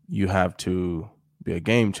 you have to be a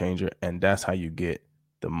game changer, and that's how you get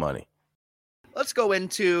the money. Let's go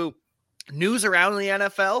into news around the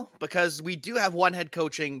NFL, because we do have one head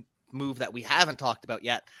coaching move that we haven't talked about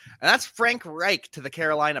yet, and that's Frank Reich to the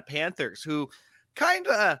Carolina Panthers, who kind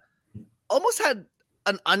of almost had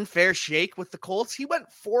an unfair shake with the Colts. He went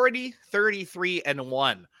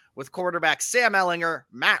 40-33-1 with quarterbacks Sam Ehlinger,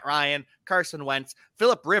 Matt Ryan, Carson Wentz,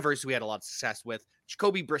 Phillip Rivers, who we had a lot of success with,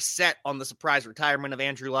 Jacoby Brissett on the surprise retirement of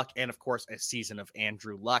Andrew Luck, and of course a season of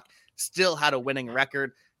Andrew Luck. Still had a winning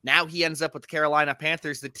record. Now he ends up with the Carolina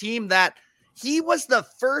Panthers, the team that he was the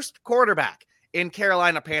first quarterback in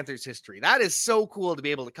Carolina Panthers history. That is so cool to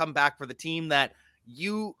be able to come back for the team that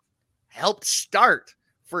you helped start.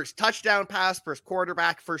 First touchdown pass, first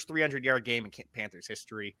quarterback, first 300-yard game in Panthers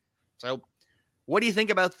history. So what do you think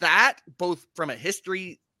about that, both from a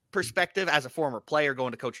history perspective as a former player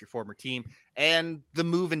going to coach your former team, and the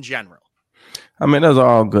move in general? I mean, those are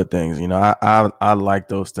all good things. I like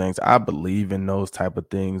those things. I believe in those type of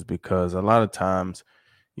things, because a lot of times,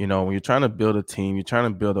 when you're trying to build a team, you're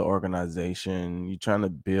trying to build an organization, you're trying to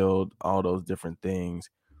build all those different things.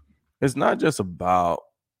 It's not just about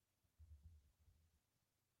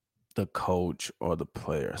the coach or the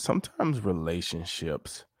player. Sometimes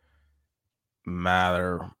relationships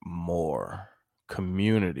matter more.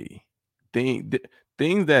 Community,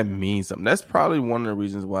 things that mean something. That's probably one of the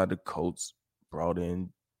reasons why the Colts brought in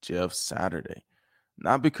Jeff Saturday.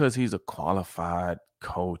 Not because he's a qualified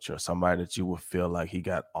coach or somebody that you would feel like he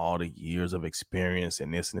got all the years of experience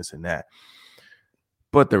and this and that,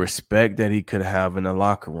 but the respect that he could have in the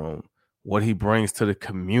locker room, what he brings to the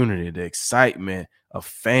community, the excitement of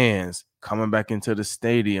fans coming back into the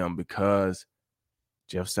stadium because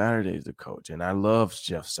Jeff Saturday is the coach, and I love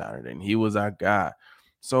Jeff Saturday, and he was our guy.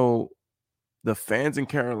 So the fans in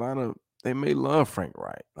Carolina, they may love Frank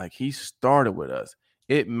Reich. Like, he started with us.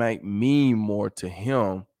 It might mean more to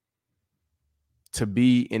him to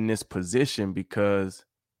be in this position because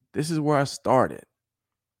this is where I started.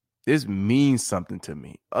 This means something to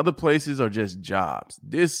me. Other places are just jobs.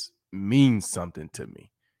 This means something to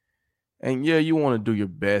me. And yeah, you want to do your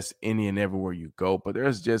best any and everywhere you go, but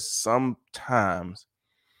there's just sometimes,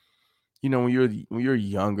 when you're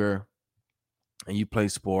younger and you play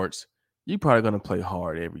sports, you're probably going to play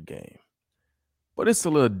hard every game. But it's a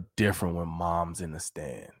little different when mom's in the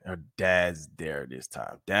stand or dad's there this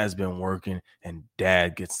time. Dad's been working and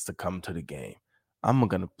dad gets to come to the game. I'm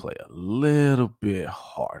going to play a little bit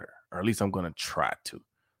harder, or at least I'm going to try to,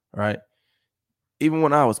 right? Even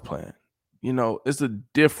when I was playing, it's a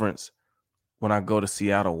difference when I go to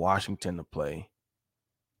Seattle, Washington to play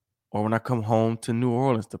or when I come home to New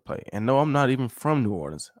Orleans to play. And no, I'm not even from New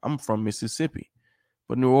Orleans. I'm from Mississippi.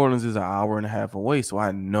 But New Orleans is an hour and a half away, so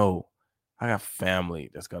I know I got family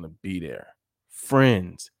that's going to be there,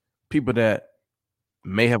 friends, people that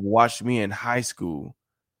may have watched me in high school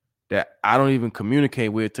that I don't even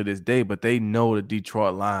communicate with to this day, but they know the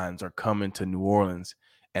Detroit Lions are coming to New Orleans,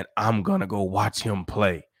 and I'm going to go watch him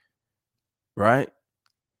play, right?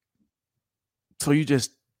 So you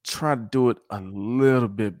just try to do it a little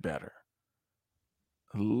bit better.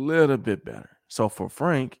 A little bit better. So for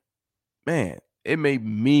Frank, man, it may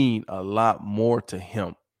mean a lot more to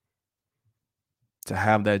him to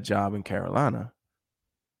have that job in Carolina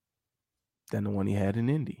than the one he had in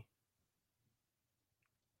Indy.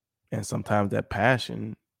 And sometimes that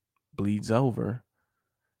passion bleeds over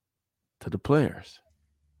to the players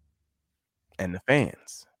and the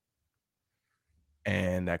fans.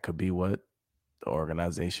 And that could be what the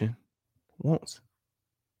organization wants.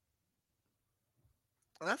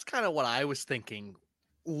 That's kind of what I was thinking.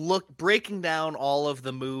 Breaking down all of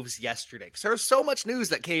the moves yesterday, because there was so much news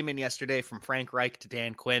that came in yesterday from Frank Reich to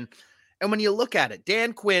Dan Quinn. And when you look at it,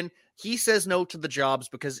 Dan Quinn, he says no to the jobs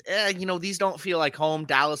because, these don't feel like home.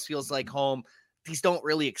 Dallas feels like home. These don't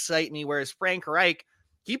really excite me. Whereas Frank Reich,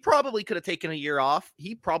 he probably could have taken a year off.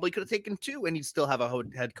 He probably could have taken 2, and he'd still have a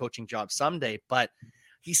head coaching job someday. But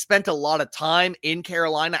he spent a lot of time in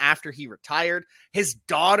Carolina after he retired. His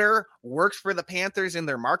daughter works for the Panthers in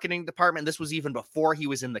their marketing department. This was even before he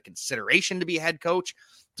was in the consideration to be a head coach.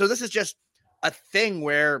 So this is just a thing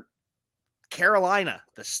where Carolina,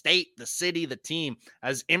 the state, the city, the team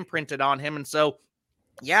has imprinted on him. And so,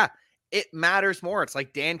 yeah, it matters more. It's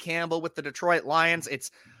like Dan Campbell with the Detroit Lions.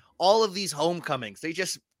 It's all of these homecomings.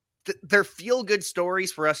 They're feel-good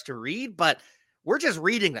stories for us to read, but we're just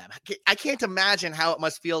reading them. I can't imagine how it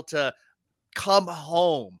must feel to come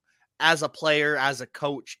home as a player, as a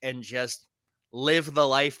coach, and just live the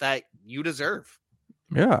life that you deserve.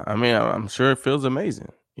 Yeah, I mean, I'm sure it feels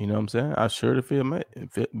amazing. You know what I'm saying? I'm sure it'd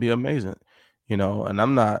be amazing. And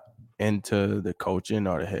I'm not into the coaching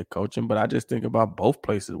or the head coaching, but I just think about both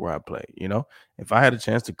places where I play. If I had a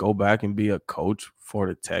chance to go back and be a coach for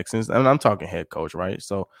the Texans, and I'm talking head coach, right?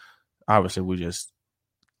 So obviously we just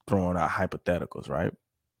throwing out hypotheticals, right?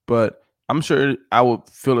 But I'm sure I would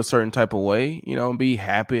feel a certain type of way, and be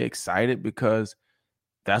happy, excited, because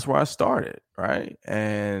that's where I started, right?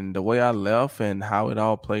 And the way I left and how it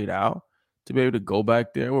all played out, to be able to go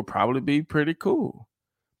back there would probably be pretty cool.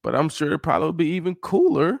 But I'm sure it'd probably be even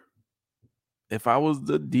cooler if I was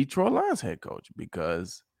the Detroit Lions head coach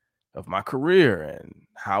because of my career and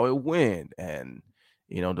how it went and,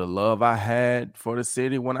 the love I had for the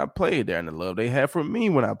city when I played there and the love they had for me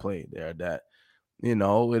when I played there, that,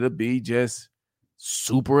 it'll be just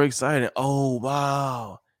super exciting. Oh,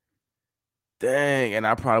 wow. Dang. And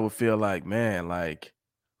I probably would feel like, man, like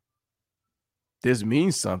this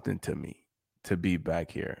means something to me to be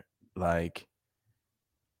back here. Like,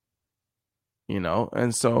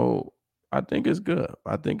 and so I think it's good.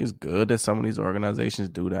 I think it's good that some of these organizations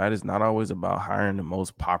do that. It's not always about hiring the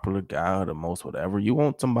most popular guy or the most whatever. You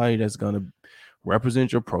want somebody that's going to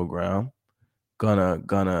represent your program, gonna,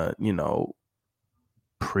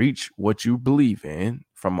 preach what you believe in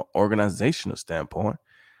from an organizational standpoint,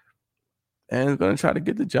 and going to try to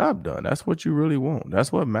get the job done. That's what you really want.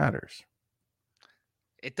 That's what matters.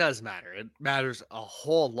 It does matter. It matters a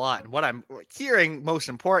whole lot. And what I'm hearing most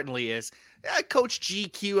importantly is Coach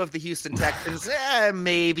GQ of the Houston Texans,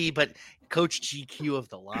 maybe, but Coach GQ of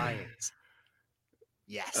the Lions.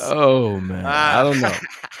 Yes. Oh, man. I don't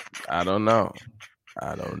know.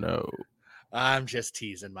 I don't know. I'm just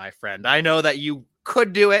teasing, my friend. I know that you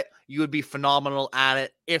could do it. You would be phenomenal at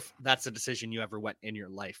it if that's a decision you ever went in your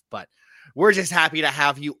life. But we're just happy to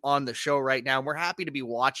have you on the show right now. We're happy to be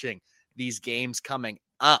watching these games coming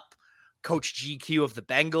up. Coach GQ of the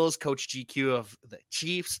Bengals, Coach GQ of the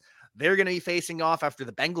Chiefs, they're going to be facing off after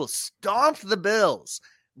the Bengals stomped the Bills,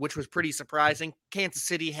 which was pretty surprising. Kansas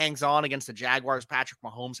City hangs on against the Jaguars. Patrick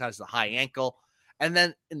Mahomes has the high ankle. And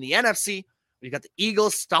then in the NFC, we got the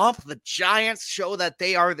Eagles stomp the Giants, show that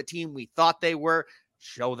they are the team we thought they were,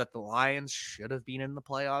 show that the Lions should have been in the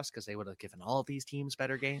playoffs because they would have given all of these teams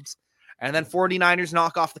better games. And then 49ers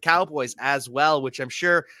knock off the Cowboys as well, which I'm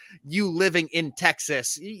sure you living in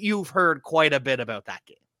Texas, you've heard quite a bit about that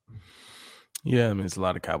game. Yeah, I mean, it's a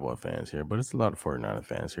lot of Cowboy fans here, but it's a lot of 49er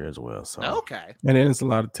fans here as well. So okay. And then it's a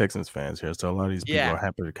lot of Texans fans here. So a lot of these people are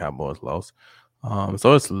happy the Cowboys lost.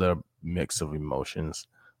 So it's a little mix of emotions.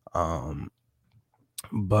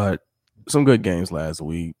 But some good games last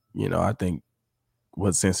week. I think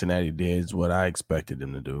what Cincinnati did is what I expected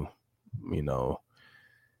them to do.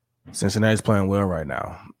 Cincinnati's playing well right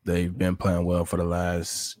now. They've been playing well for the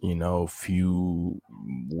last, few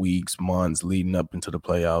weeks, months leading up into the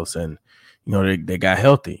playoffs. And, they got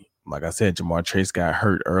healthy. Like I said, Jamar Chase got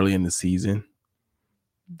hurt early in the season.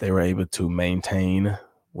 They were able to maintain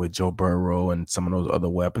with Joe Burrow and some of those other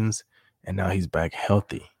weapons. And now he's back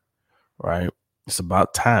healthy, right? It's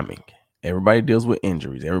about timing. Everybody deals with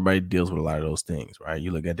injuries. Everybody deals with a lot of those things, right?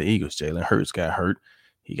 You look at the Eagles. Jalen Hurts got hurt.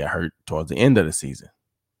 He got hurt towards the end of the season.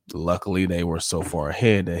 Luckily, they were so far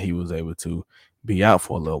ahead that he was able to be out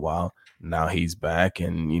for a little while. Now he's back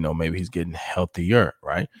and, maybe he's getting healthier,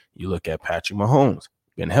 right? You look at Patrick Mahomes,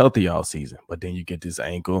 been healthy all season, but then you get this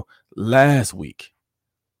ankle last week.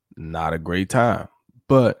 Not a great time.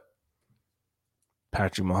 But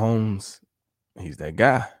Patrick Mahomes, he's that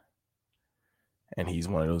guy. And he's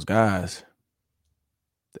one of those guys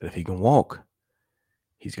that if he can walk,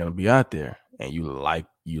 he's going to be out there. And you like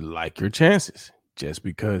your chances just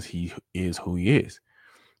because he is who he is.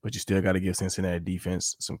 But you still got to give Cincinnati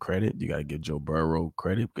defense some credit. You got to give Joe Burrow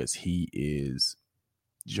credit because he is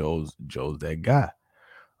Joe's that guy.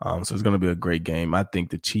 So it's going to be a great game. I think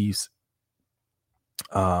the Chiefs,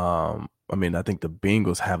 I think the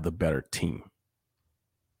Bengals have the better team.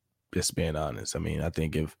 Just being honest.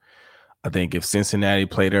 I think if Cincinnati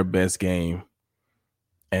play their best game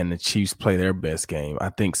and the Chiefs play their best game, I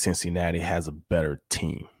think Cincinnati has a better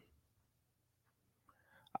team.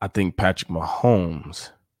 I think Patrick Mahomes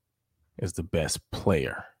is the best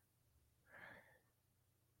player.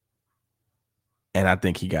 And I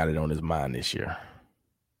think he got it on his mind this year.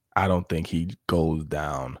 I don't think he goes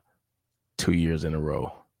down 2 years in a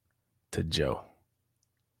row to Joe.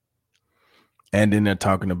 And then they're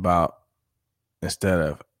talking about instead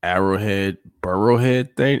of Arrowhead,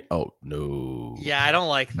 Burrowhead thing. Oh, no. Yeah, I don't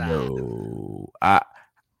like that. No.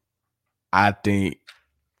 I think,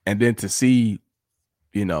 and then to see,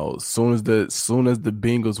 soon as the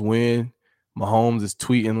Bengals win, Mahomes is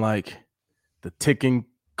tweeting like the ticking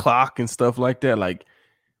clock and stuff like that. Like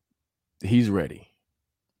he's ready.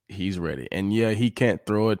 He's ready. And yeah, he can't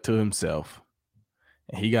throw it to himself.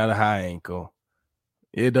 And he got a high ankle.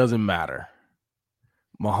 It doesn't matter.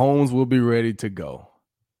 Mahomes will be ready to go.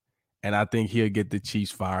 And I think he'll get the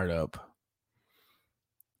Chiefs fired up.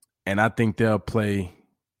 And I think they'll play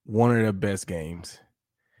one of their best games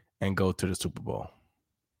and go to the Super Bowl.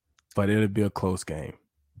 But it'll be a close game.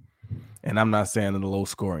 And I'm not saying a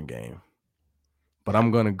low-scoring game. But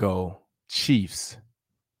I'm going to go Chiefs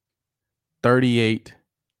 38-31.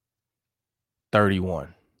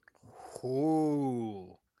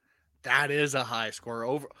 Ooh, that is a high score.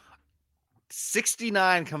 Over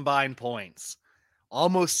 69 combined points.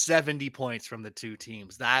 Almost 70 points from the two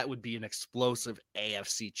teams. That would be an explosive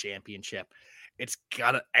AFC championship. It's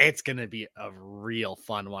gonna be a real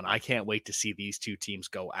fun one. I can't wait to see these two teams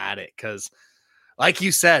go at it because, like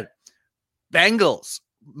you said, the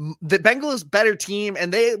Bengals better team,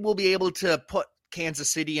 and they will be able to put Kansas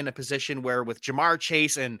City in a position where with Jamar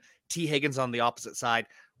Chase and T. Higgins on the opposite side,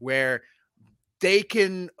 where they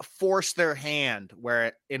can force their hand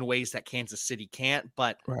in ways that Kansas City can't.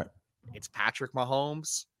 But right. It's Patrick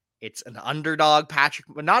Mahomes. It's an underdog, Patrick,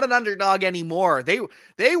 but not an underdog anymore. They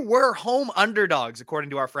were home underdogs, according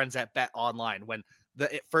to our friends at Bet Online. When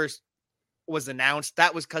it first was announced,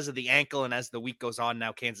 that was because of the ankle. And as the week goes on,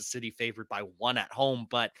 now Kansas City favored by 1 at home.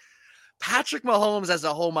 But Patrick Mahomes as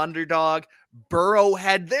a home underdog,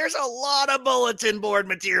 Burrowhead, there's a lot of bulletin board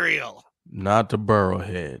material. Not the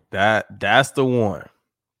Burrowhead. That's the one.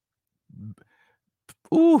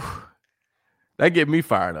 Ooh, that get me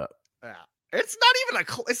fired up. Yeah. It's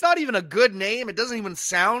not even a good name. It doesn't even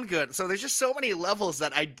sound good. So there's just so many levels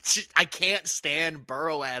that I can't stand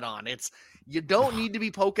Burrowhead on. You don't need to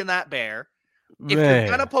be poking that bear. If you're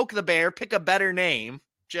gonna poke the bear, pick a better name.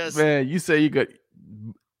 You say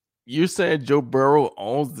you're saying Joe Burrow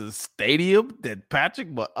owns the stadium that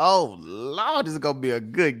Patrick, but oh Lord, this is gonna be a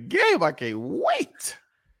good game. I can't wait.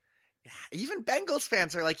 Even Bengals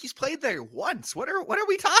fans are like, he's played there once. What are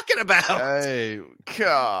we talking about? Hey,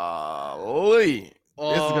 golly.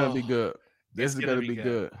 This is going to be good. This is going to be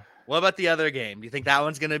good. What about the other game? Do you think that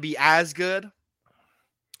one's going to be as good?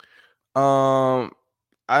 I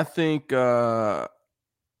think it'll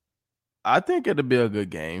be a good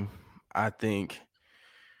game. I think,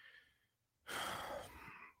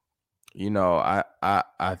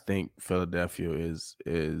 I think Philadelphia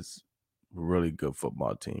is really good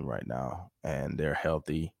football team right now, and they're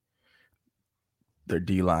healthy. Their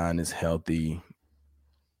D-line is healthy.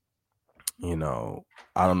 I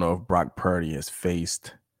don't know if Brock Purdy has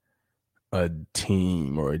faced a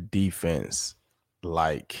team or a defense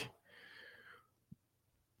like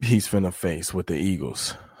he's finna face with the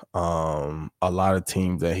Eagles. A lot of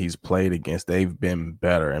teams that he's played against, they've been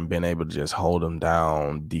better and been able to just hold him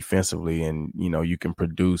down defensively. And, you can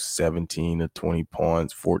produce 17 to 20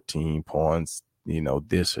 points, 14 points,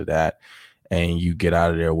 this or that, and you get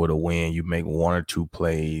out of there with a win. You make one or two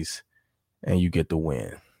plays and you get the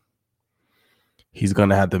win. He's going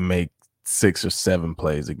to have to make 6 or 7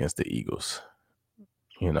 plays against the Eagles.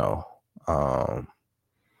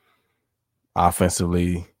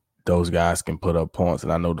 Offensively, those guys can put up points.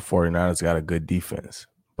 And I know the 49ers got a good defense,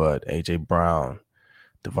 but A.J. Brown,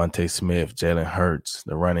 Devontae Smith, Jalen Hurts,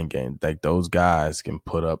 the running game, like those guys can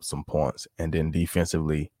put up some points. And then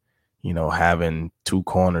defensively, having 2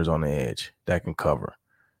 corners on the edge that can cover,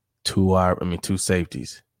 2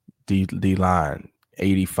 safeties, D-line,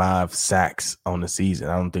 85 sacks on the season.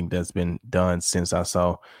 I don't think that's been done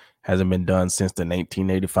hasn't been done since the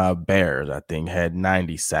 1985 Bears, I think, had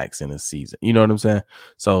 90 sacks in a season. You know what I'm saying?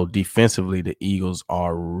 So defensively, the Eagles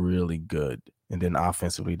are really good. And then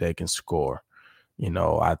offensively, they can score.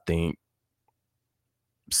 I think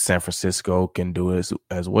San Francisco can do it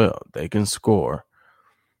as well. They can score.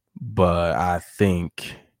 But I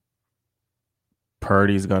think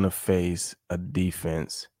Purdy's going to face a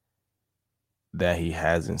defense that he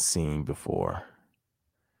hasn't seen before.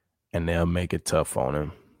 And they'll make it tough on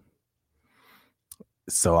him.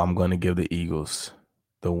 So I'm going to give the Eagles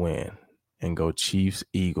the win and go Chiefs,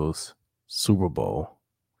 Eagles, Super Bowl.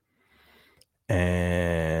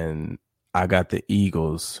 And I got the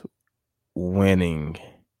Eagles winning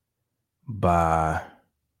by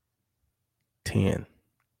 10.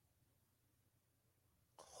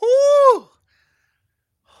 Woo!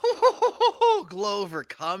 Glover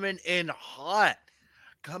coming in hot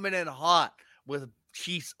with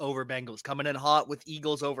Chiefs over Bengals, coming in hot with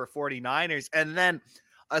Eagles over 49ers, and then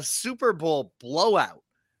a Super Bowl blowout.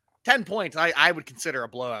 10 points, I would consider a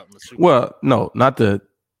blowout in the Super Bowl. Well, no, not the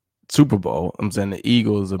Super Bowl. I'm saying the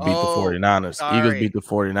Eagles will beat the 49ers. Sorry. Eagles beat the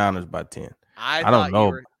 49ers by 10. I don't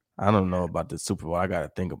know. I don't know about the Super Bowl. I got to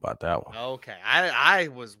think about that one. Okay. I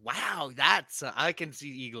was, wow, that's, I can see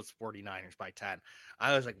Eagles 49ers by 10.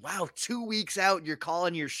 I was like, wow, 2 weeks out, you're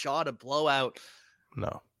calling your shot a blowout.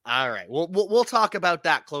 No. All right. We'll talk about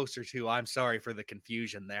that closer too. I'm sorry for the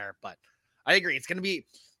confusion there, but I agree. It's going to be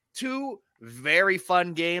 2 very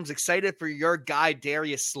fun games. Excited for your guy,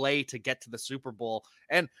 Darius Slay, to get to the Super Bowl.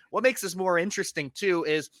 And what makes this more interesting too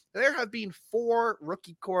is there have been 4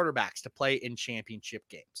 rookie quarterbacks to play in championship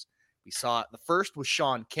games. We saw the first was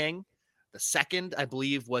Sean King. The second, I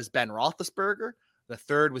believe, was Ben Roethlisberger. The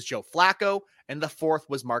third was Joe Flacco. And the fourth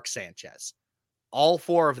was Mark Sanchez. All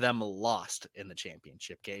 4 of them lost in the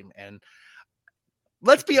championship game. And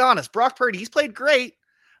let's be honest, Brock Purdy, he's played great,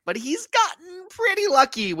 but he's gotten pretty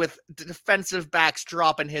lucky with defensive backs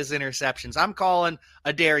dropping his interceptions. I'm calling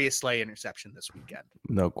a Darius Slay interception this weekend.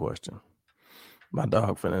 No question. My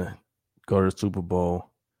dog finna go to the Super Bowl,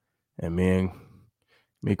 and me,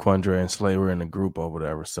 Quandre, and Slay were in the group or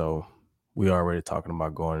whatever, so we already talking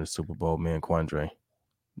about going to the Super Bowl, me and Quandre.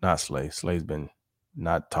 Not Slay. Slay's been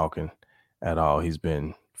not talking at all. He's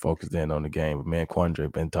been focused in on the game, but me and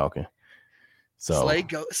Quandre been talking. So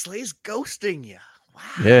Slay's ghosting you. Wow.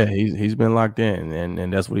 Yeah, he's been locked in,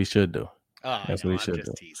 and that's what he should do. That's what he should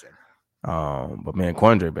do. Teasing. But man,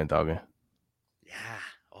 Quandre been talking. Yeah.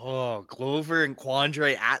 Oh, Glover and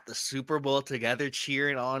Quandre at the Super Bowl together,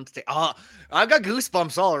 cheering on. I've got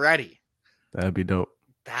goosebumps already. That'd be dope.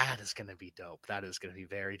 That is going to be dope. That is going to be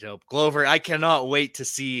very dope. Glover, I cannot wait to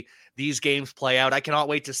see these games play out. I cannot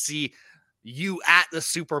wait to see you at the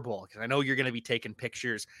Super Bowl, because I know you're going to be taking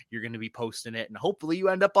pictures. You're going to be posting it, and hopefully you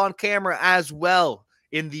end up on camera as well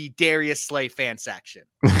in the Darius Slay fan section.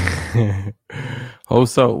 Hope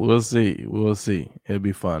so. We'll see. We'll see. It'll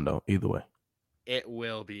be fun, though, either way. It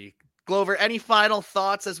will be. Glover, any final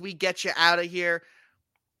thoughts as we get you out of here?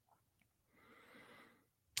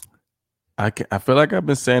 I feel like I've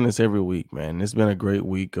been saying this every week, man. It's been a great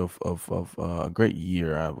week of a great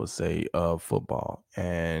year, I would say, of football.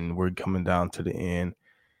 And we're coming down to the end.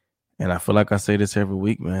 And I feel like I say this every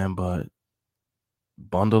week, man, but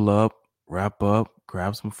bundle up, wrap up,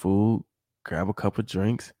 grab some food, grab a couple of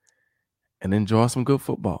drinks, and enjoy some good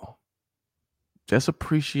football. Just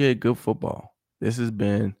appreciate good football. This has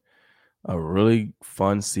been a really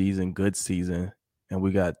fun season, good season. And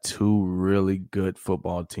we got 2 really good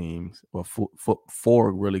football teams, or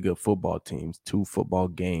 4 really good football teams, 2 football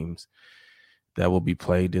games that will be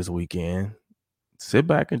played this weekend. Sit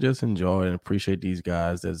back and just enjoy and appreciate these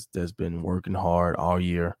guys that's been working hard all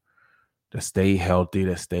year, that stayed healthy,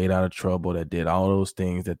 that stayed out of trouble, that did all those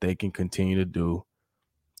things that they can continue to do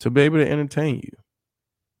to be able to entertain you.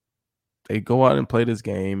 they go out and play this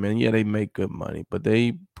game, and yeah, they make good money, but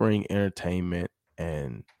they bring entertainment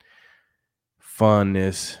and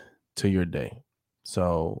funness to your day.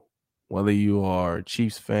 So whether you are a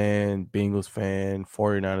Chiefs fan, Bengals fan,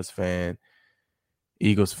 49ers fan,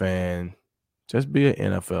 Eagles fan, just be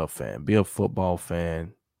an NFL fan, be a football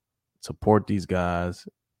fan, support these guys,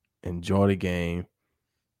 enjoy the game,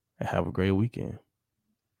 and have a great weekend.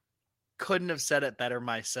 Couldn't have said it better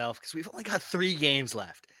myself, because we've only got 3 games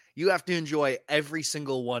left. You have to enjoy every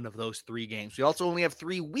single one of those 3 games. We also only have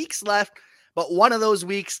 3 weeks left, but one of those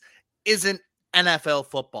weeks isn't NFL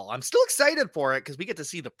football. I'm still excited for it because we get to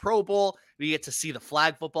see the Pro Bowl. We get to see the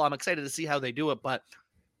flag football. I'm excited to see how they do it, but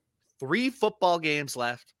 3 football games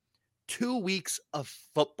left, 2 weeks of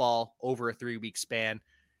football over a 3-week span.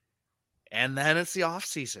 And then it's the off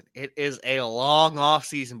season. It is a long off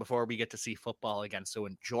season before we get to see football again. So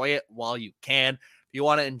enjoy it while you can. If you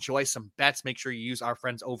want to enjoy some bets, make sure you use our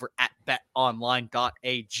friends over at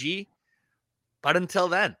betonline.ag. But until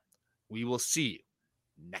then, we will see you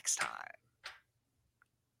next time.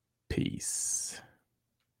 Peace.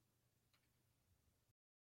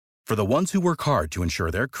 For the ones who work hard to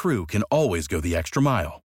ensure their crew can always go the extra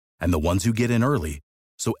mile, and the ones who get in early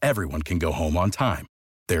so everyone can go home on time,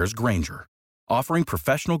 there's Grainger, offering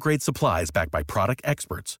professional-grade supplies backed by product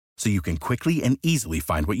experts so you can quickly and easily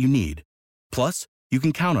find what you need. Plus, you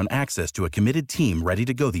can count on access to a committed team ready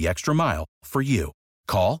to go the extra mile for you.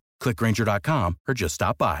 Call, click Grainger.com, or just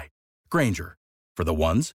stop by. Grainger, for the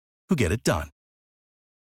ones who get it done.